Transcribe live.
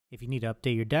If you need to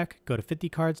update your deck, go to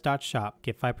 50cards.shop.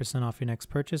 Get 5% off your next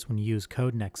purchase when you use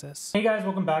code NEXUS. Hey guys,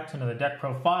 welcome back to another deck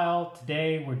profile.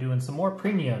 Today we're doing some more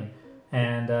premium.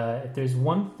 And if there's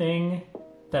one thing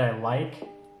that I like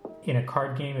in a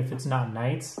card game, if it's not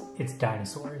Knights, it's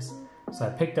Dinosaurs. So I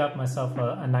picked up myself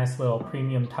a nice little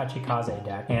premium Tachikaze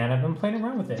deck, and I've been playing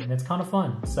around with it, and it's kind of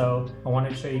fun. So I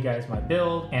wanted to show you guys my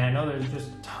build, and I know there's just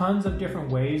tons of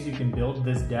different ways you can build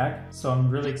this deck, so I'm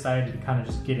really excited to kind of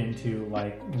just get into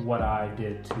like what I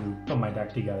did to put my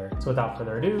deck together. So without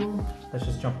further ado, let's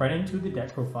just jump right into the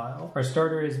deck profile. Our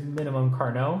starter is Minimum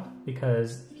Carno,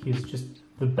 because he's just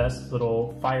the best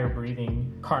little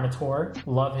fire-breathing Carnotaur.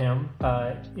 Love him.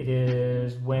 It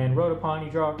is when rode upon,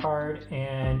 you draw a card,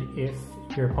 and if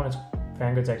your opponent's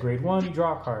Vanguard's at grade 1, you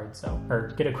draw a card,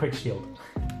 or get a quick shield.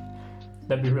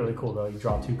 That'd be really cool though, you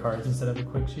draw 2 cards instead of a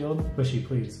quick shield. Bushy,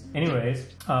 please. Anyways,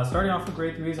 starting off with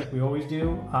grade 3s like we always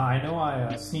do. I know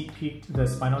I sneak peeked the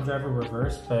SPINODRIVER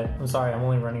reverse, but I'm sorry, I'm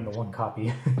only running the 1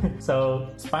 copy. So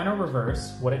Spino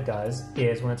Reverse, what it does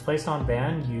is when it's placed on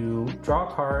ban, you draw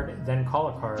a card, then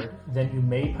call a card, then you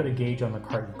may put a gauge on the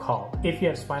card you called. If you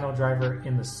have SPINODRIVER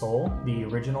in the Soul, the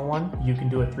original one, you can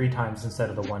do it 3 times instead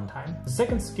of the 1 time. The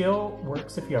second skill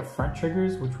works if you have front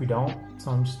triggers, which we don't,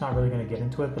 so I'm just not really gonna get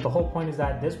into it, but the whole point is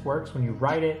that this works when you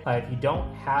ride it. If you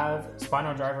don't have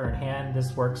SPINODRIVER in hand,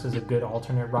 this works as a good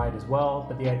alternate ride as well.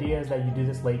 But the idea is that you do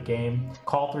this late game,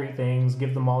 call 3 things,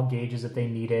 give them all gauges if they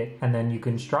need it, and then you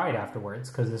can stride afterwards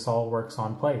because this all works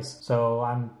on place. So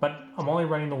I'm only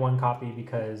running the 1 copy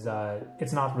because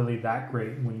it's not really that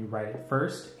great when you ride it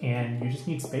first, and you just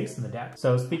need space in the deck.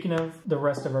 So speaking of the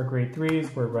rest of our grade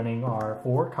 3s, we're running our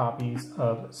 4 copies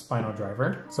of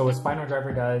SPINODRIVER. So what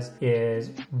SPINODRIVER does is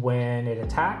when it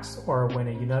attacks or when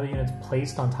another unit's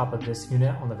placed on top of this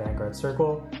unit on the Vanguard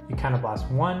circle, you counterblast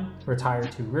 1, retire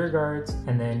 2 rear guards,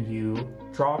 and then you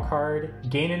draw a card,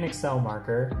 gain an Excel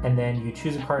marker, and then you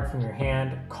choose a card from your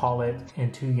hand, call it,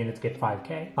 and 2 units get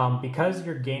 5k. Because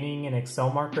you're gaining an Excel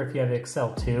marker, if you have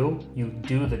Excel 2, you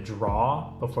do the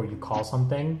draw before you call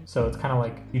something. So it's kind of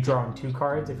like you draw on 2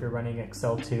 cards if you're running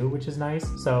Excel 2, which is nice.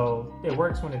 So it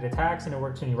works when it attacks, and it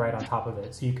works when you ride on top of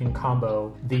it. So you can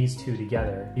combo these 2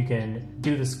 together. You can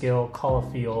do the skill, call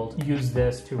a field, use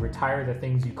this to retire the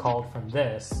things you called from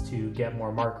this to get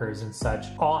more markers and such,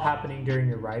 all happening during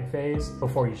your ride phase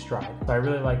before you stride. So I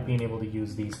really like being able to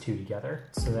use these 2 together.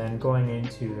 So then going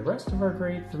into the rest of our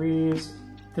grade 3s,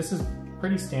 this is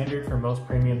pretty standard for most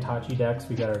premium Tachi decks.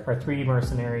 We got our 3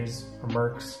 mercenaries, or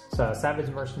mercs. So Savage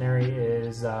Mercenary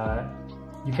is,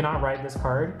 you cannot ride this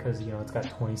card because it's got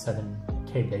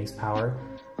 27k base power.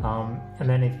 And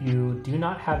then if you do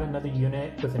not have another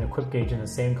unit with an equip gauge in the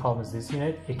same column as this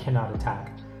unit, it cannot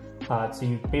attack. So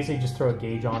you basically just throw a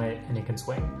gauge on it and it can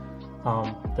swing.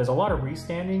 There's a lot of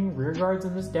restanding rear guards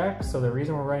in this deck, so the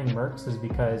reason we're running mercs is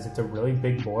because it's a really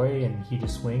big boy and he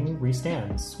just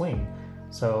restands, swing.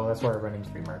 So that's why we're running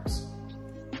 3 mercs.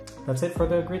 That's it for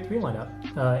the grade 3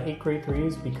 lineup. 8 grade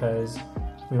 3s because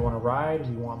we want to ride,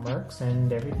 we want mercs,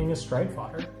 and everything is stride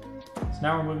fodder. So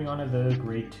now we're moving on to the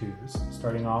grade 2s,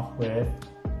 starting off with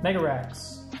Mega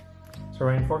Rex. So we're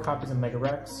running 4 copies of Mega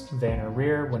Rex. Van or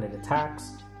rear, when it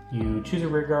attacks, you choose a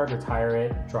rear guard, retire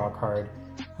it, draw a card.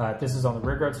 If this is on the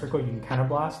rear guard circle, you can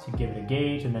counterblast to give it a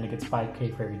gauge, and then it gets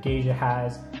 5k for every gauge it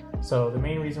has. So the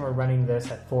main reason we're running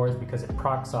this at 4 is because it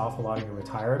procs off a lot of your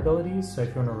retire abilities. So if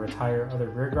you want to retire other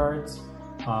rear guards,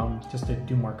 just to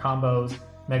do more combos,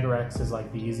 Mega Rex is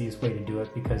like the easiest way to do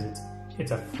it because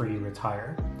it's a free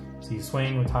retire. So you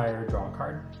swing, retire, draw a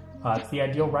card. It's the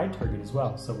ideal ride target as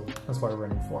well, so that's why we're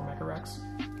running 4 Mega Rex.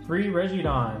 3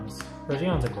 Regidons.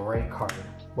 Regidon's a great card.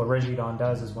 What Regidon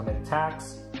does is when it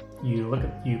attacks, you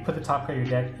put the top card of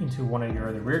your deck into one of your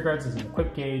other rear guards as an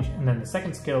equip gauge, and then the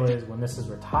second skill is when this is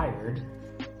retired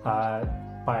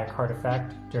by a card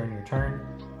effect during your turn,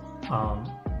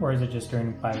 or is it just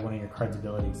by one of your card's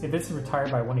abilities? If this is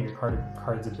retired by one of your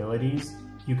card's abilities,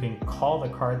 you can call the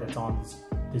card that's on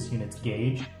this unit's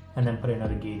gauge, and then put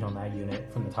another gauge on that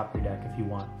unit from the top of your deck if you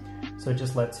want. So it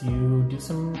just lets you do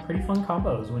some pretty fun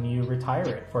combos when you retire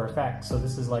it for effect. So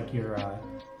this is like your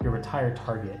retired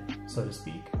target, so to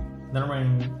speak. Then I'm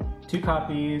running 2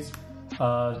 copies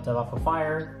of Death of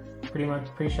Fire. Pretty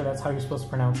sure that's how you're supposed to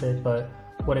pronounce it, but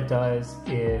what it does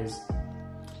is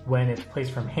when it's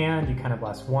placed from hand, you kind of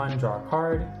blast 1, draw a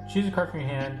card, choose a card from your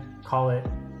hand, call it,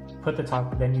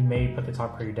 then you may put the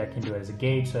top card of your deck into it as a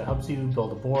gauge, so it helps you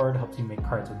build a board, helps you make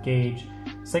cards with gauge.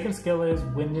 Second skill is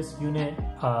when this unit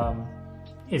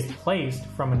is placed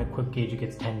from an equipped gauge, it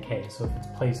gets 10k. So if it's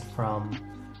placed from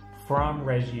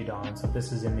Regidon, so if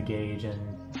this is in the gauge and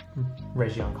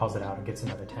Regidon calls it out, it gets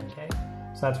another 10k.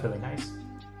 So that's really nice.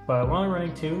 but we're only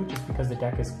running 2 just because the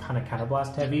deck is kind of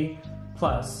counterblast heavy.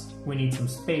 Plus, we need some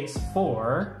space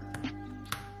for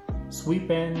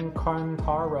Sweepin'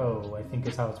 Kantaro, I think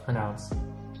is how it's pronounced.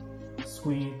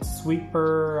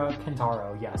 Sweeper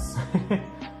Kantaro, yes.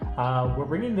 We're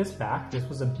bringing this back. This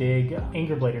was a big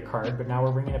Anger Blader card, but now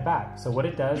we're bringing it back. So what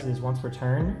it does is once per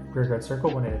turn, Rearguard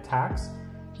Circle, when it attacks,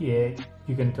 you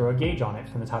can throw a gauge on it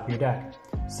from the top of your deck.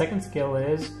 Second skill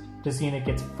is this unit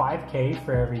gets 5k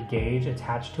for every gauge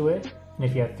attached to it, and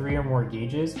if you have 3 or more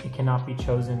gauges, it cannot be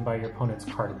chosen by your opponent's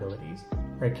card abilities.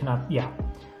 Or it cannot, yeah.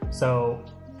 So,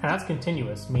 and that's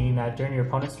continuous, meaning that during your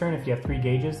opponent's turn, if you have 3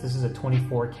 gauges, this is a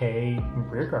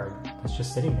 24k rearguard that's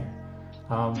just sitting there.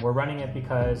 We're running it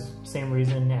because same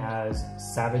reason as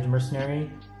Savage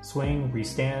Mercenary, swing,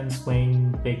 restand,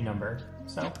 swing, big number.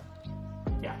 So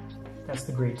yeah, that's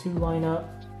the grade 2 lineup.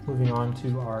 Moving on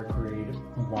to our grade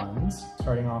 1s,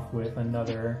 starting off with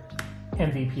another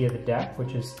MVP of the deck,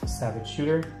 which is Savage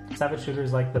Shooter. Savage Shooter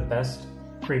is like the best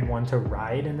grade 1 to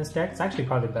ride in this deck. It's actually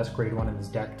probably the best grade 1 in this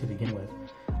deck to begin with.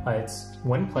 It's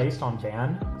when placed on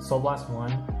Van, Soul Blast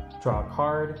 1, draw a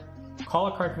card, call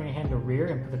a card from your hand to rear,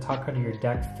 and put the top card of your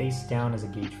deck face down as a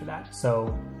gauge for that.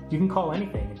 So you can call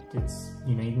anything. It's,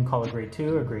 you know, you can call a grade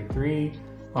 2, a grade 3.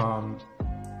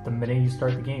 The minute you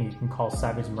start the game, you can call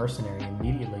Savage Mercenary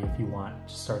immediately if you want.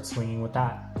 Just start swinging with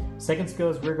that. Second skill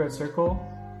is Rearguard Circle.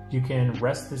 You can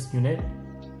rest this unit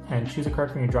and choose a card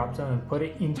from your drop zone and put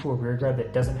it into a rearguard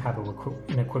that doesn't have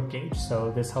an equip gauge.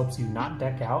 So this helps you not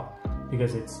deck out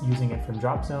because it's using it from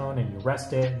drop zone, and you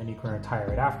rest it and then you can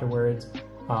retire it afterwards.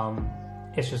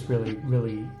 It's just really,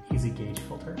 really easy gauge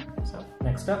filter. So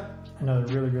next up, another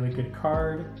really, really good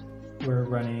card. We're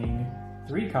running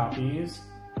 3 copies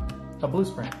of Blue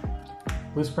Sprint.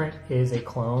 Blue Sprint is a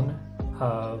clone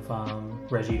of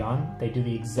Regidon. They do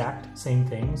the exact same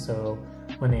thing. So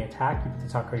when they attack, you put the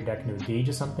top card of your deck into a gauge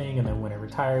of something, and then when it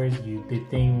retires, the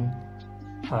thing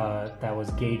that was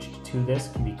gauged to this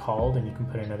can be called, and you can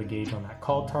put another gauge on that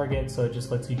called target. So it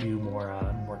just lets you do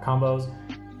more combos.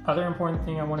 Other important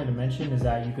thing I wanted to mention is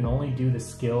that you can only do the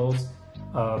skills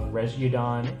of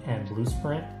Regidon and Blue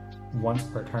Sprint once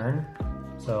per turn.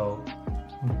 So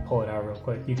let me pull it out real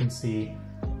quick. You can see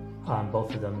on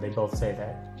both of them, they both say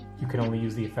that you can only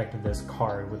use the effect of this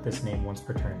card with this name once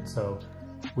per turn. So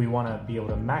we want to be able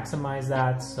to maximize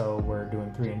that, so we're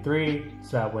doing 3 and 3,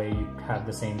 so that way you have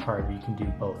the same card, but you can do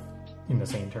both in the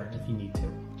same turn if you need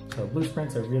to. So Blue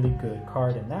Sprint's a really good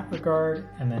card in that regard.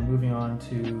 And then moving on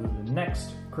to the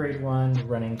next grade 1,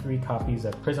 running 3 copies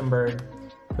of Prism Bird.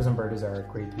 Prism Bird is our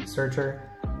grade 3 searcher.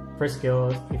 First skill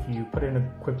is if you put in a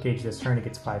equip gauge this turn, it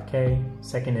gets 5k.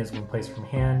 Second is when placed from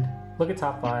hand, look at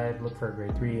top 5, look for a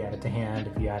grade 3, add it to hand.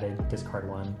 If you added, discard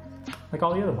 1, like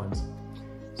all the other ones.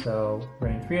 So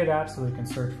running 3 of that so we can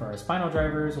search for our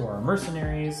Spinodrivers or our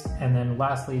Mercenaries. And then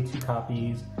lastly, 2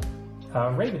 copies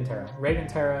Raven Terra. Raven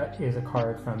Terra is a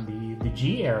card from the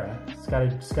G era. It's got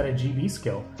a GB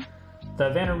skill. The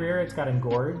Vanguard, it's got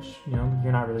Engorge. You know,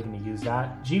 you're not really going to use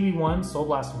that. GB1, Soul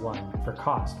Blast 1 for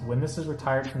cost. When this is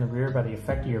retired from the rear by the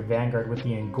effect of your Vanguard with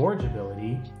the Engorge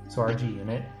ability, so our G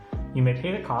unit, you may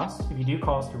pay the cost if you do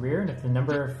calls to rear, and if the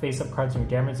number of face-up cards in your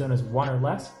damage zone is 1 or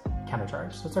less,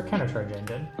 countercharge. So it's our countercharge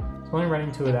engine. So I'm only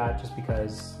running 2 of that just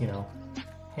because, you know,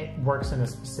 it works in a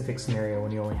specific scenario when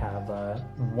you only have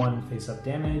 1 face-up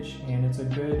damage, and it's a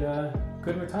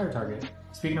good retire target.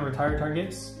 Speaking of retire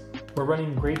targets, we're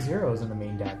running grade 0s in the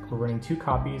main deck. We're running 2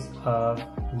 copies of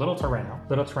Little Tyranno.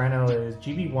 Little Tyranno is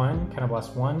GB1,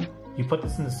 Counterblast 1. You put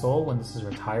this in the soul when this is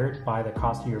retired by the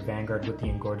cost of your Vanguard with the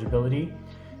Engorge ability.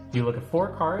 You look at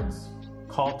 4 cards,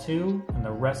 call 2, and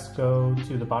the rest go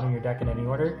to the bottom of your deck in any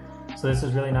order. So this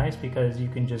is really nice because you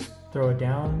can just throw it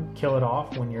down, kill it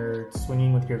off when you're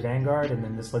swinging with your Vanguard, and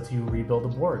then this lets you rebuild a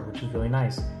board, which is really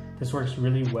nice. This works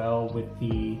really well with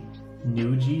the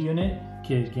new G unit,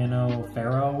 Kigeno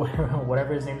Pharaoh,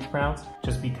 whatever his name is pronounced,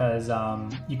 just because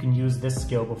you can use this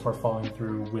skill before following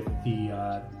through with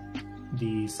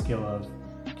the skill of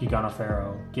Giganto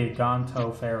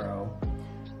Pharaoh,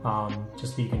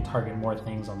 just so you can target more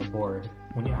things on the board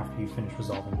after you finish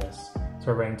resolving this. So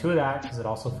we're running 2 of that because it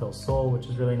also fills soul, which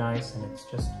is really nice, and it's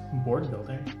just board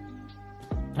building.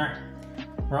 Alright,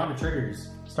 we're on to triggers.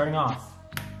 Starting off,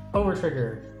 Over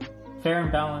Trigger, fair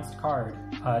and balanced card,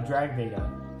 Drag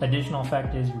Veda. Additional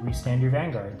effect is you restand your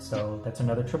Vanguard, so that's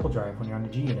another triple drive when you're on the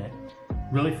G unit.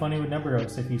 Really funny with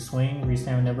Neburos. If you swing,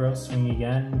 restand with Neburos, swing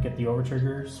again, get the Over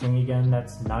Trigger, swing again,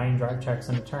 that's 9 drive checks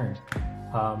in a turn.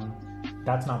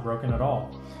 That's not broken at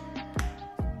all.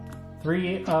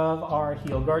 3 of our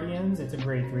Heal Guardians. It's a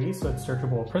grade 3, so it's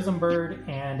searchable Prism Bird,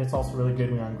 and it's also really good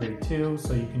when you're on grade 2,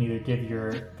 so you can either give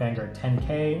your Vanguard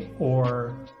 10k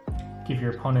or give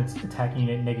your opponent's attacking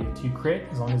unit -2 crit,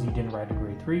 as long as you didn't ride to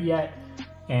grade 3 yet.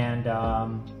 And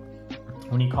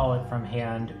when you call it from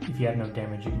hand, if you have no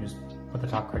damage, you can just put the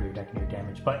top card of your deck in your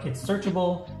damage. But it's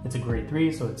searchable, it's a grade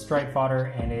 3, so it's strike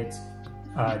fodder, and it's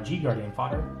G Guardian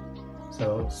fodder.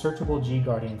 So searchable G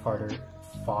Guardian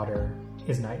fodder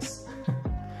is nice.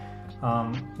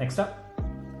 Next up,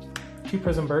 2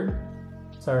 Prism Bird.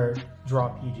 It's our draw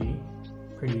PG,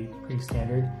 pretty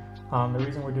standard. The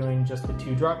reason we're doing just the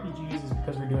 2 draw PGs is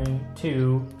because we're doing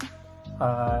 2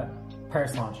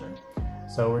 Paris Launcher.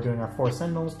 So we're doing our 4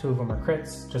 Sentinels, 2 of them are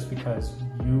crits, just because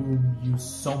you use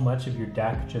so much of your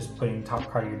deck just putting top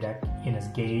card of your deck in as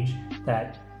gauge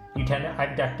that you tend to,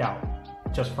 I've decked out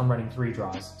just from running 3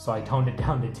 draws, so I toned it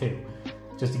down to 2,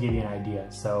 just to give you an idea.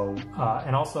 So,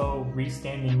 and also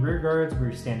restanding rear guards,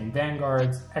 restanding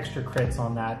vanguards, extra crits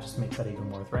on that just makes that even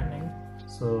more threatening.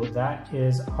 So that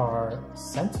is our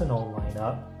Sentinel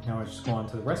lineup. Now we're just going on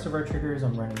to the rest of our triggers.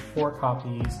 I'm running 4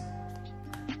 copies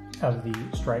of the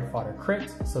Stride Fodder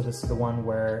Crit. So this is the one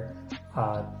where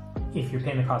if you're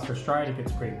paying the cost for Stride, it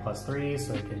gets grade +3,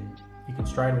 so you can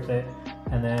stride with it.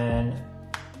 And then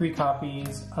 3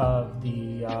 copies of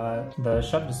the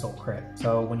Shove to Soul Crit.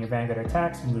 So when your Vanguard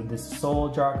attacks, you move this soul,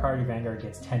 draw a card, your Vanguard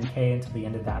gets 10k until the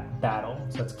end of that battle.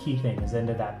 So that's a key thing, is the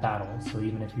end of that battle. So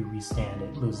even if you restand,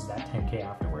 it loses that 10k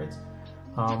afterwards.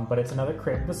 But it's another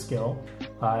crit with a skill.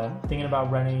 Thinking about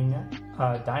running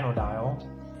Dino Dial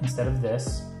instead of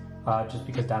this, just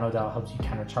because Dino Dial helps you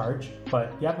countercharge.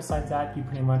 But yeah, besides that, you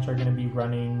pretty much are going to be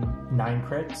running 9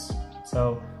 crits.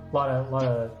 So a lot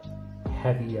of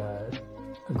heavy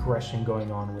aggression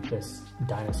going on with this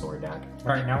dinosaur deck.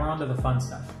 All right, now we're on to the fun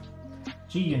stuff.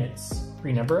 G units,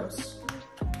 3 Neburos.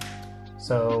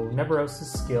 So Neburos'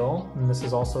 skill, and this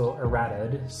is also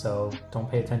errated, so don't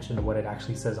pay attention to what it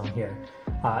actually says on here.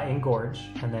 Engorge,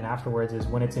 and then afterwards is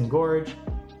when it's engorge,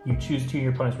 you choose 2 of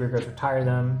your opponent's rear guards, retire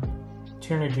them,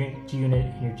 turn your G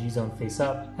unit in your G zone face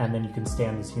up, and then you can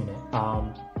stand this unit.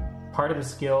 Part of the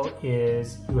skill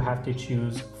is you have to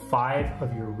choose 5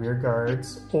 of your rear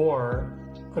guards or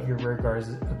of your rear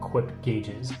guards equipped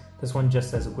gauges. This one just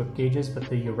says equipped gauges, but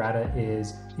the errata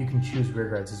is you can choose rear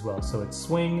guards as well. So it's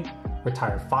swing,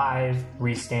 retire 5,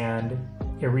 restand.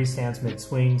 It restands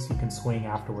mid-swing, so you can swing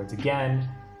afterwards again.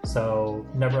 So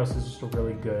Neburos is just a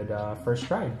really good first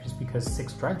stride, just because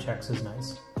 6 drive checks is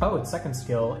nice. Oh, its second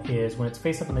skill is when it's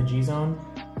face up in the G zone,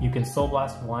 you can Soul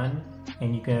Blast 1,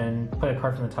 and you can put a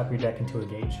card from the top of your deck into a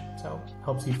gauge. So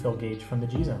helps you fill gauge from the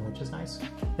G zone, which is nice.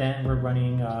 Then we're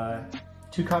running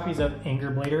 2 copies of Anger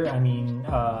Blader,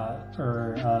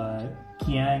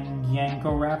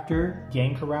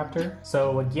 Yankoraptor.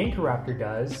 So what Yankoraptor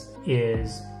does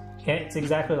is, it's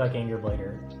exactly like Anger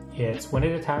Blader. It's when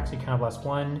it attacks, you counterblast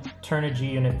 1, turn a G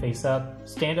unit face up,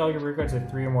 stand all your rear guards with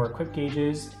 3 or more equipped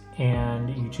gauges, and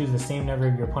you choose the same number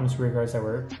of your opponent's rear guards that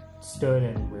were stood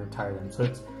and retire them. So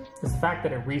it's the fact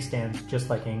that it restands just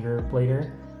like Anger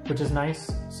Blader, which is nice.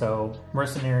 So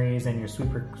Mercenaries and your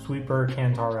Sweeper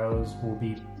Kantaros will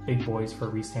be big boys for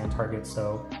restand targets.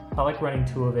 So I like running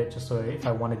 2 of it, just so if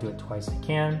I want to do it twice, I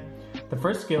can. The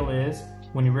first skill is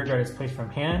when your rear guard is placed from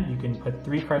hand, you can put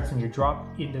 3 cards from your drop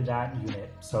into that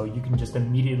unit. So you can just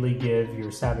immediately give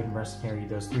your Savage Mercenary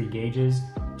those 3 gauges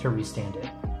to restand it.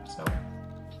 So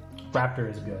Raptor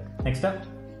is good. Next up,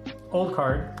 old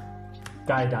card,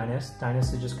 Gaia Dynast.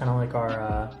 Dynast is just kind of like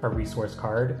our resource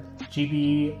card.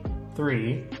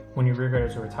 GB3, when your rear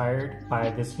guards are retired by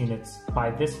this unit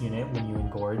when you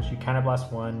engorge, you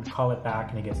counterblast 1, call it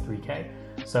back, and it gets 3k.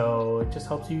 So it just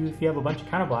helps you, if you have a bunch of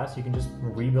counterblasts, you can just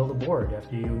rebuild a board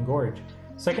after you engorge.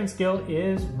 Second skill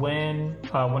is when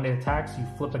it attacks, you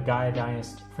flip a Gaia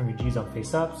Dynast from your G zone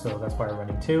face up, so that's why we're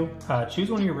running 2. Choose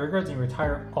one of your rear guards and you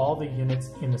retire all the units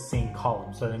in the same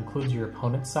column, so that includes your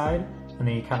opponent's side, and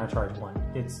then you countercharge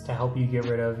 1. It's to help you get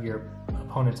rid of your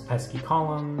opponent's pesky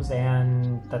columns,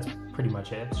 and that's pretty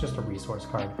much it. It's just a resource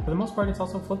card. For the most part, it's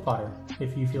also flip fodder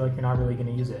if you feel like you're not really going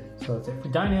to use it. So that's it for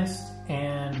Dynast,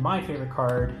 and my favorite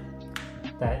card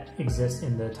that exists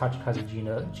in the Tachikaze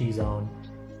G zone,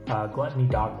 Gluttony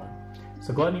Dogma.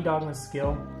 So Gluttony Dogma's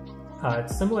skill,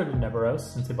 it's similar to Neburos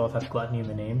since they both have Gluttony in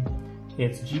the name.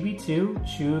 It's GB2,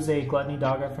 choose a Gluttony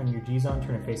Dogma from your G zone,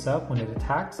 turn it face up. When it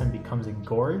attacks and becomes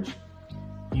engorged,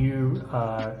 you,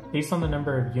 based on the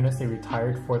number of units they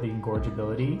retired for the engorge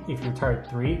ability, if you retired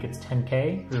 3, it gets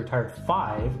 10k. If you retired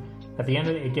 5, at the end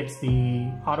of it, it gets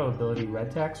the auto ability red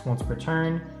text once per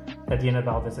turn. At the end of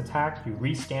all this attack, you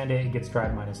restand it, it gets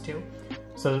drive -2.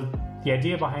 So The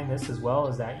idea behind this as well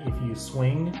is that if you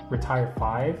swing, retire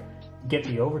 5, get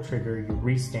the over trigger, you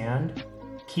restand,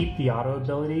 keep the auto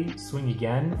ability, swing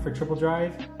again for triple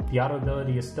drive. The auto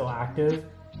ability is still active,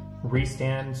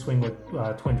 restand, swing with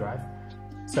twin drive.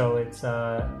 So it's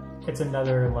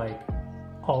another like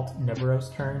alt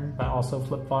Neberos turn, but also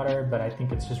flip fodder. But I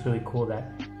think it's just really cool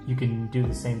that you can do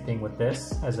the same thing with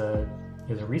this as a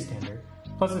restander.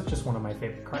 Plus it's just one of my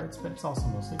favorite cards, but it's also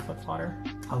mostly flip fodder.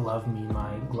 I love me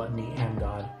my Gluttony and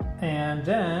God. And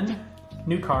then,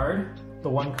 new card, the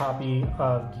 1 copy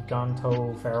of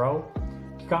Gigantopharaoh.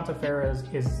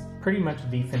 Gigantopharaoh is pretty much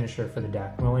the finisher for the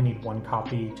deck. We only need 1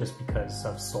 copy just because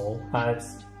of Soul.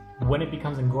 When it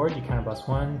becomes engorged, you counterblast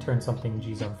 1, turn something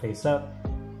G-Zone face up.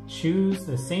 Choose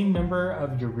the same number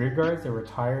of your rear guards that are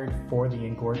retired for the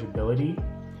engorge ability,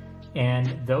 and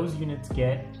those units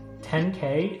get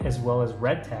 10k as well as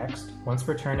red text. Once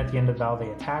per turn at the end of the battle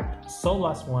they attacked, Soul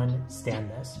lost 1, stand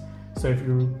this. So if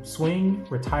you swing,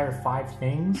 retire 5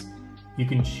 things, you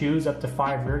can choose up to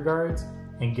 5 rear guards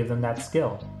and give them that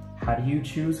skill. How do you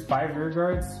choose 5 rear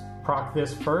guards? Proc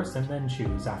this first and then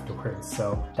choose afterwards.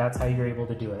 So that's how you're able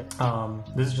to do it.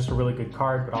 This is just a really good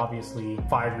card, but obviously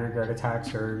 5 rear guard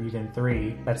attacks or even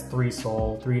 3, that's 3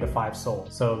 soul, 3 to 5 soul.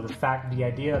 So the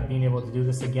idea of being able to do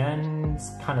this again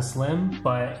is kind of slim,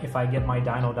 but if I get my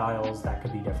Dino dials, that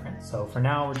could be different. So for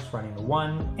now, we're just running the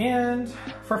 1. And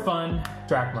for fun,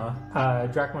 Drachma.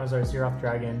 Drachma is our 0-off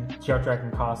dragon. 0-off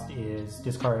dragon cost is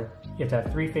discard. You have to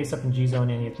have 3 face up in G-Zone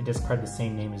and you have to discard the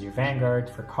same name as your Vanguard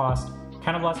for cost.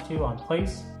 Counterblast 2 on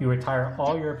place, you retire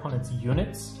all your opponent's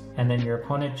units, and then your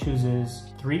opponent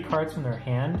chooses 3 cards from their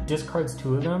hand, discards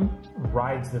 2 of them,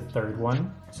 rides the 3rd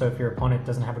one. So if your opponent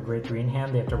doesn't have a grade 3 in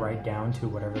hand, they have to ride down to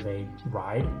whatever they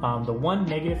ride. The one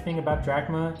negative thing about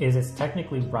Drachma is it's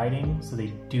technically riding, so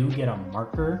they do get a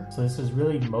marker. So this is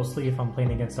really mostly if I'm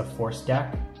playing against a Force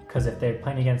deck, because if they're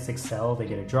playing against Excel, they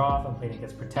get a draw. If I'm playing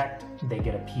against Protect, they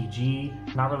get a PG.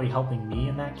 Not really helping me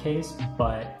in that case,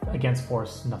 but against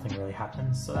Force, nothing really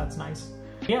happens, so that's nice.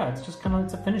 Yeah, it's just kind of,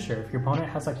 it's a finisher. If your opponent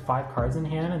has like 5 cards in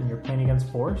hand and you're playing against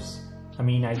Force, I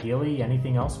mean, ideally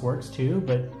anything else works too,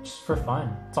 but just for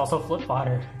fun. It's also flip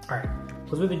fodder. All right,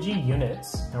 those were the G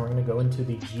units. Now we're gonna go into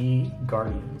the G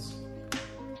Guardians.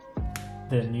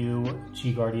 The new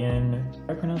G Guardian,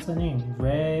 how do I pronounce that name?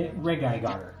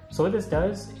 Regaigar. So what this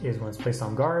does is when it's placed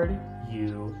on guard,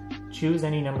 you choose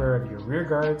any number of your rear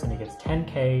guards and it gets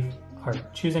 10k, or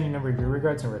choose any number of your rear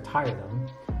guards and retire them.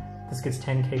 This gets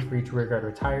 10k for each rear guard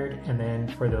retired, and then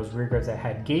for those rear guards that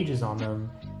had gauges on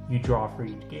them, you draw for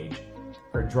each gauge,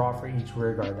 or draw for each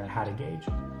rear guard that had a gauge.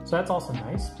 So that's also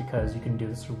nice because you can do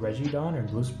this with Regidon or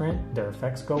Blue Sprint. Their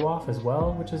effects go off as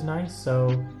well, which is nice,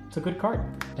 so it's a good card.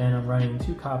 Then I'm running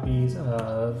 2 copies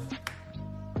of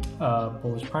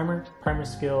Bullish Primer. Primer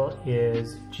skill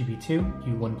is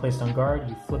GB2. When placed on guard,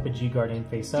 you flip a G Guardian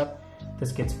face up.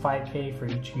 This gets 5k for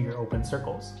each of your open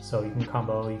circles. So you can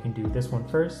combo, you can do this one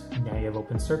first, now you have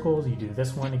open circles, you do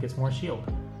this one, it gets more shield.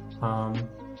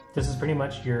 This is pretty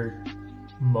much your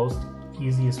most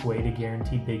easiest way to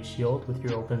guarantee big shield with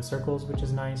your open circles, which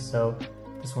is nice, so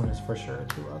this one is for sure a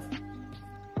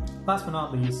 2-of. Last but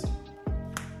not least,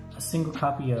 a single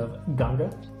copy of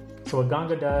Ganga. So what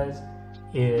Ganga does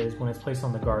is when it's placed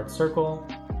on the guard circle,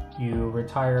 you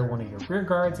retire one of your rear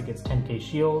guards, it gets 10k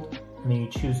shield, and then you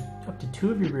choose up to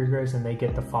 2 of your rear guards and they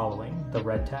get the following, the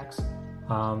red text.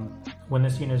 When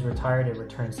this unit is retired, it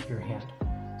returns to your hand.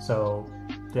 So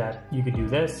that you could do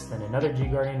this, then another G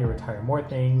Guardian to retire more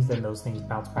things, then those things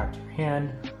bounce back to your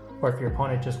hand. Or if your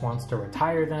opponent just wants to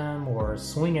retire them or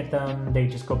swing at them, they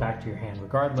just go back to your hand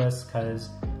regardless because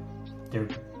they're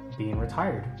being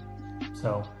retired.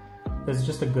 So this is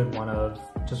just a good one of,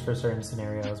 just for certain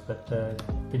scenarios, but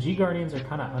the G Guardians are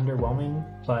kind of underwhelming,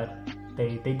 but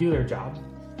they do their job,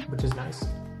 which is nice.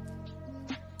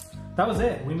 That was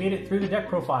it. We made it through the deck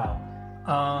profile.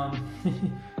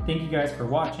 Thank you guys for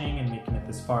watching and making it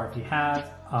this far if you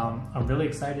have. I'm really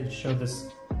excited to show this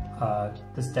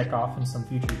deck off in some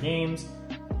future games,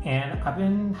 and I've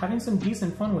been having some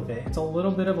decent fun with it. It's a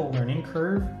little bit of a learning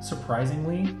curve,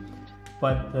 surprisingly,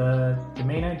 but the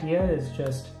main idea is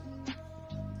just,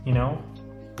 you know,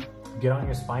 get on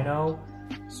your Spino,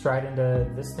 stride into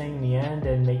this thing in the end,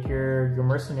 and make your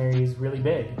mercenaries really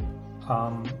big.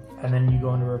 And then you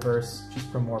go into reverse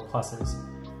just for more pluses.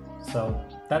 So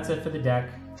that's it for the deck.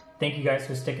 Thank you guys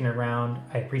for sticking around.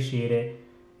 I appreciate it.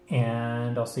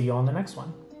 And I'll see you on the next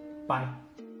one. Bye.